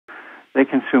they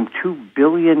consume 2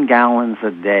 billion gallons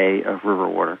a day of river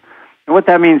water. And what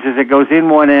that means is it goes in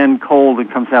one end cold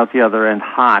and comes out the other end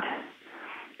hot.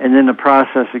 And in the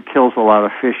process, it kills a lot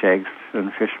of fish eggs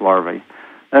and fish larvae.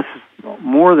 That's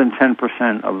more than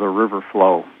 10% of the river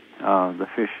flow. The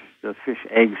fish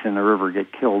eggs in the river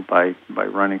get killed by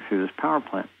running through this power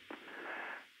plant.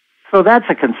 So that's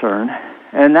a concern,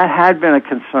 and that had been a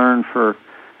concern for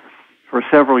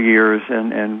several years,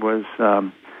 and was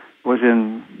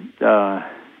in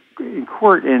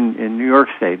court in New York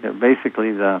State.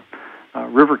 Basically, the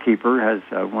Riverkeeper has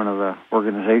one of the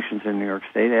organizations in New York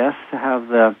State asked to have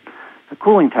the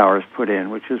cooling towers put in,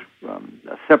 which is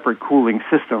a separate cooling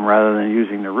system rather than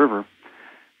using the river,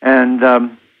 and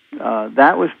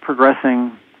that was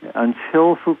progressing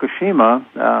until Fukushima,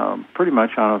 pretty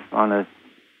much on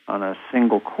a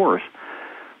single course.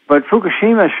 But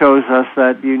Fukushima shows us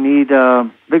that you need a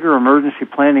bigger emergency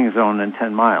planning zone than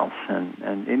 10 miles,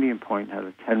 and Indian Point has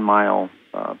a 10-mile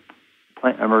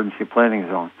emergency planning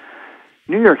zone.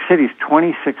 New York City is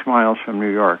 26 miles from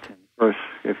New York. Of course,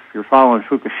 if you're following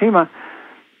Fukushima,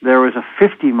 there was a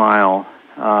 50-mile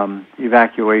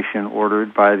evacuation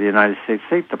ordered by the United States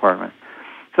State Department.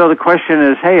 So the question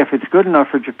is, hey, if it's good enough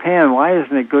for Japan, why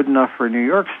isn't it good enough for New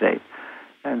York State?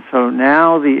 And so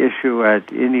now the issue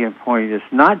at Indian Point is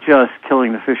not just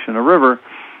killing the fish in the river,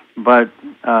 but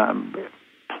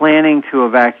planning to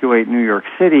evacuate New York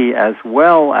City as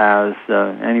well as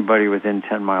anybody within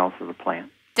 10 miles of the plant.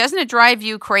 Doesn't it drive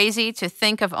you crazy to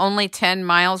think of only 10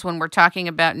 miles when we're talking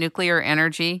about nuclear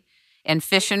energy and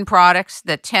fission products,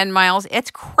 that 10 miles? It's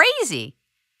crazy.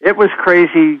 It was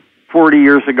crazy 40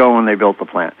 years ago when they built the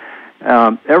plant.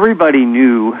 Everybody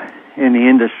knew in the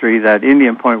industry that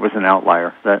Indian Point was an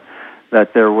outlier, that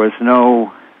there was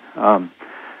no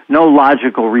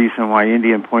logical reason why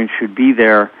Indian Point should be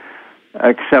there,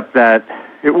 except that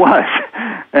it was.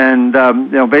 And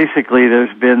basically,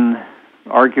 there's been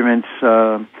arguments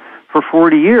for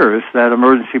 40 years that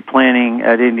emergency planning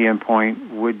at Indian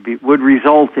Point would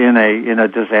result in a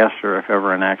disaster if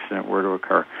ever an accident were to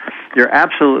occur. You're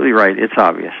absolutely right. It's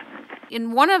obvious.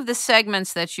 In one of the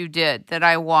segments that you did that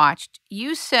I watched,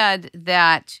 you said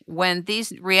that when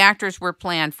these reactors were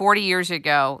planned 40 years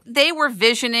ago, they were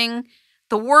visioning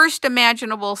the worst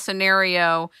imaginable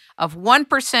scenario of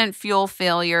 1% fuel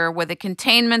failure with a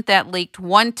containment that leaked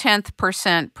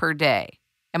 0.1% per day.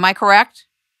 Am I correct?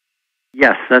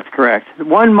 Yes, that's correct.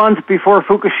 1 month before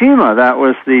Fukushima, that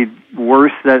was the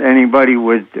worst that anybody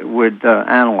would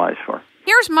analyze for.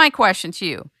 Here's my question to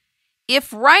you.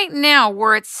 If right now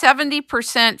we're at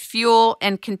 70% fuel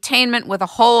and containment with a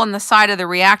hole in the side of the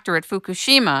reactor at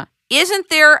Fukushima, isn't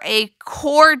there a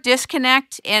core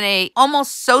disconnect and a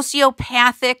almost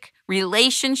sociopathic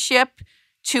relationship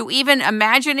to even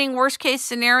imagining worst-case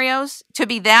scenarios to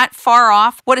be that far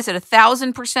off? What is it,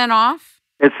 1,000% off?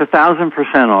 It's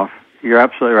 1,000% off. You're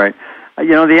absolutely right. The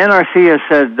NRC has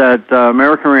said that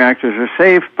American reactors are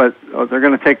safe, but they're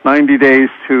going to take 90 days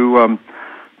to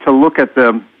look at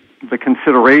the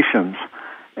considerations.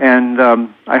 And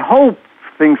I hope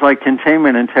things like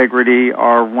containment integrity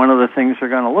are one of the things they're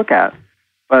going to look at,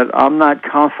 but I'm not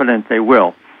confident they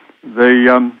will.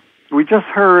 We just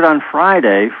heard on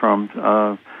Friday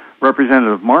from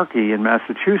Representative Markey in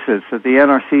Massachusetts that the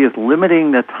NRC is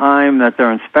limiting the time that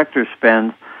their inspectors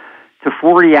spend to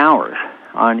 40 hours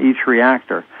on each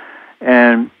reactor.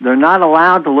 And they're not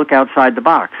allowed to look outside the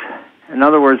box. In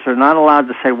other words, they're not allowed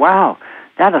to say, wow,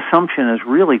 that assumption is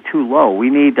really too low. We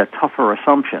need a tougher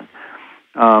assumption.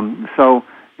 So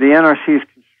the NRC is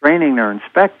constraining their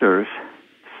inspectors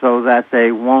so that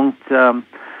they won't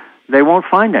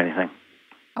find anything.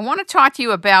 I want to talk to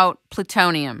you about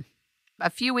plutonium. A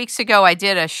few weeks ago, I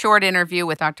did a short interview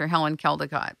with Dr. Helen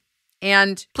Caldicott.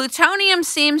 And plutonium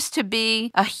seems to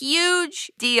be a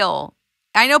huge deal.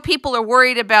 I know people are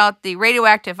worried about the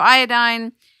radioactive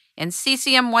iodine and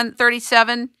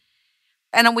cesium-137,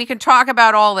 and we can talk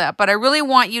about all that. But I really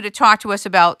want you to talk to us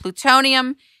about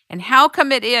plutonium and how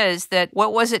come it is that,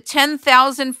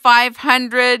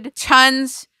 10,500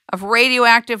 tons of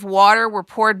radioactive water were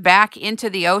poured back into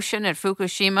the ocean at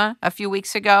Fukushima a few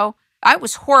weeks ago? I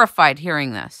was horrified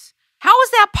hearing this. How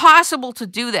is that possible to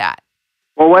do that?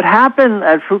 Well, what happened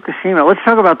at Fukushima, let's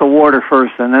talk about the water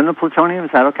first and then the plutonium.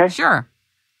 Is that okay? Sure.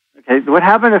 Okay. What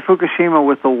happened at Fukushima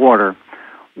with the water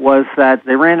was that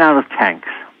they ran out of tanks.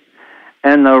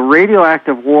 And the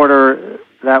radioactive water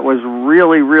that was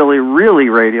really, really, really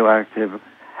radioactive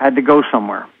had to go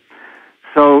somewhere.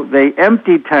 So they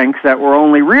emptied tanks that were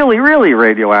only really, really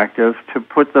radioactive to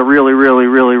put the really, really,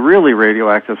 really, really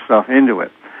radioactive stuff into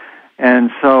it.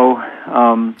 And so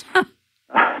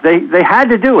They had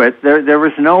to do it. There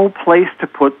was no place to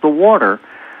put the water,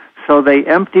 so they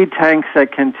emptied tanks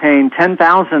that contained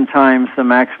 10,000 times the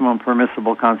maximum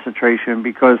permissible concentration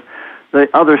because the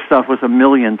other stuff was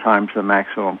 1,000,000 times the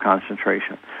maximum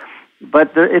concentration.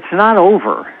 But it's not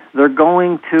over. They're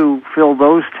going to fill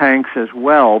those tanks as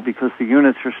well because the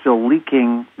units are still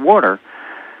leaking water,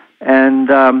 and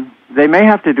they may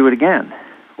have to do it again,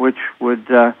 which would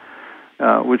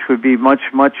be much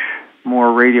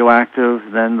more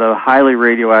radioactive than the highly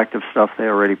radioactive stuff they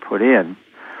already put in.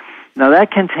 Now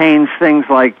that contains things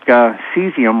like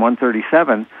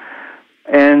cesium-137,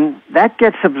 and that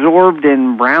gets absorbed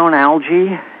in brown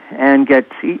algae and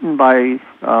gets eaten by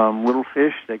little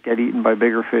fish that get eaten by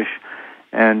bigger fish,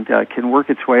 and can work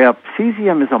its way up.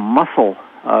 Cesium is a muscle,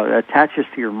 attaches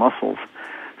to your muscles.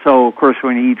 So, of course,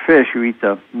 when you eat fish, you eat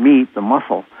the meat, the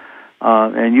muscle,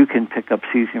 and you can pick up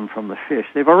cesium from the fish.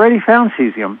 They've already found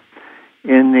cesium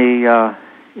in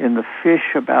the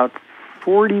fish about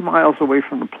 40 miles away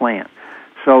from the plant.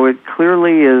 So it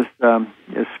clearly is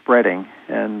spreading,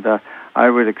 and I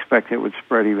would expect it would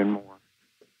spread even more.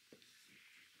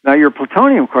 Now, your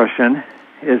plutonium question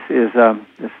is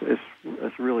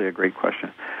really a great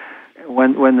question.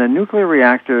 When the nuclear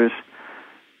reactors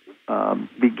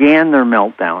began their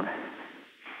meltdown,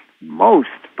 most,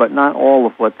 but not all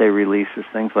of what they release is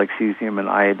things like cesium and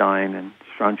iodine and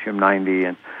strontium-90,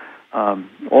 and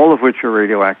all of which are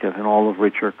radioactive and all of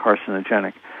which are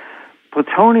carcinogenic.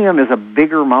 Plutonium is a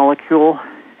bigger molecule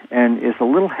and is a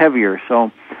little heavier,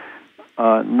 so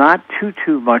not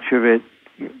too much of it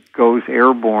goes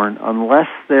airborne unless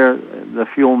the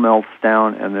fuel melts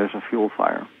down and there's a fuel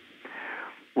fire.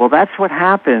 Well, that's what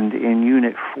happened in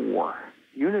Unit 4.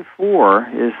 Unit 4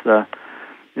 is the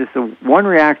one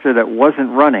reactor that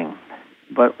wasn't running,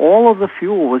 but all of the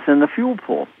fuel was in the fuel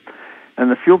pool. And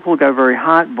the fuel pool got very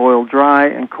hot, boiled dry,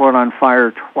 and caught on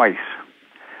fire twice.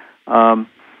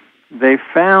 They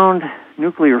found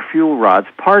nuclear fuel rods,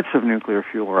 parts of nuclear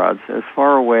fuel rods, as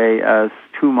far away as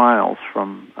 2 miles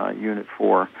from Unit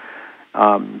 4.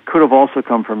 Could have also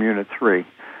come from Unit 3.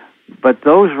 But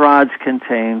those rods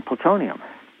contain plutonium.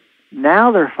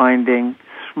 Now they're finding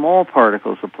small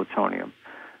particles of plutonium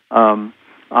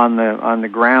on the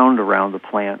ground around the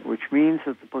plant, which means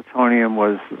that the plutonium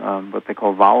was what they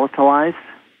call volatilized,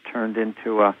 turned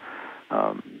into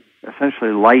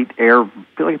essentially light air,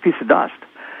 like a piece of dust.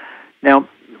 Now,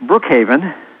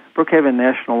 Brookhaven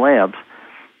National Labs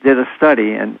did a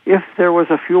study, and if there was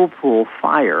a fuel pool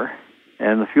fire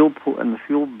and the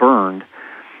fuel burned,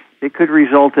 it could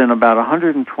result in about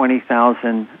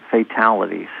 120,000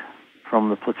 fatalities from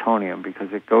the plutonium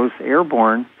because it goes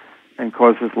airborne and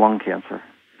causes lung cancer.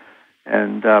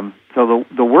 And so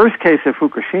the worst case of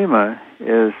Fukushima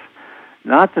is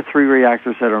not the 3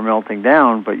 reactors that are melting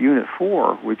down, but Unit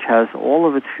 4, which has all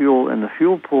of its fuel in the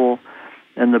fuel pool,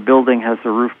 and the building has the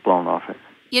roof blown off it.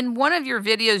 In one of your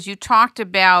videos, you talked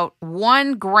about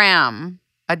 1 gram,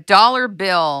 a dollar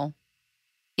bill,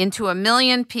 into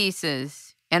 1,000,000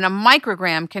 pieces, and a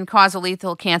microgram can cause a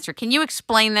lethal cancer. Can you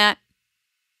explain that?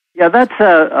 Yeah, that's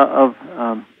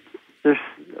there's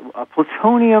a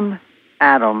plutonium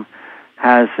atom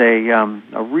has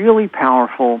a really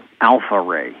powerful alpha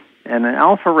ray, and an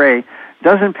alpha ray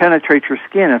doesn't penetrate your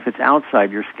skin if it's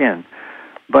outside your skin.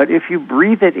 But if you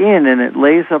breathe it in and it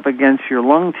lays up against your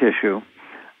lung tissue,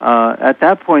 at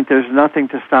that point there's nothing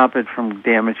to stop it from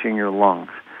damaging your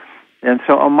lungs. And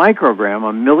so a microgram,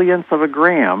 a millionth of a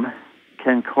gram,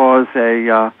 can cause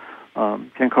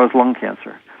lung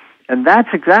cancer. And that's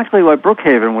exactly what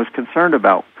Brookhaven was concerned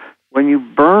about. When you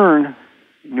burn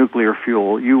nuclear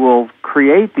fuel, you will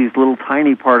create these little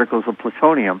tiny particles of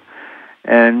plutonium,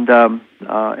 and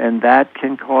that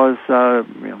can cause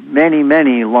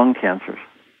many lung cancers.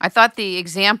 I thought the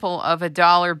example of a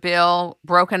dollar bill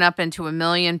broken up into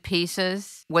 1,000,000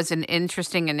 pieces was an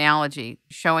interesting analogy,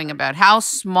 showing about how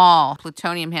small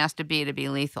plutonium has to be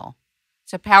lethal.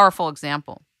 It's a powerful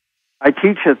example. I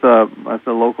teach at the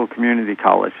local community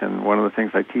college, and one of the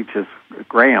things I teach is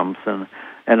grams,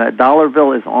 and a dollar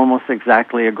bill is almost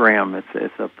exactly a gram.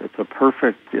 It's a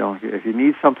perfect, if you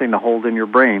need something to hold in your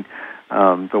brain,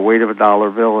 the weight of a dollar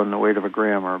bill and the weight of a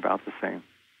gram are about the same.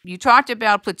 You talked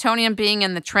about plutonium being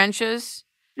in the trenches.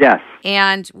 Yes.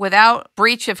 And without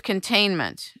breach of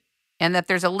containment, and that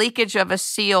there's a leakage of a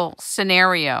seal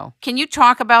scenario. Can you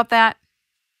talk about that?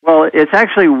 Well, it's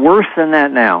actually worse than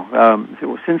that now.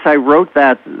 Since I wrote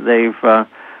that, the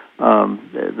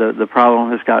problem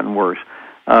has gotten worse.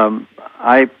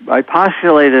 I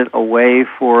postulated a way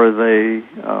for the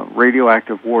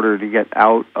radioactive water to get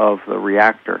out of the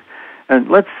reactor. And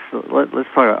let's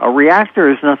talk. A reactor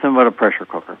is nothing but a pressure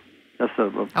cooker. Just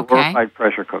a glorified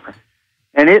pressure cooker.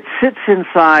 And it sits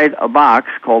inside a box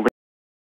called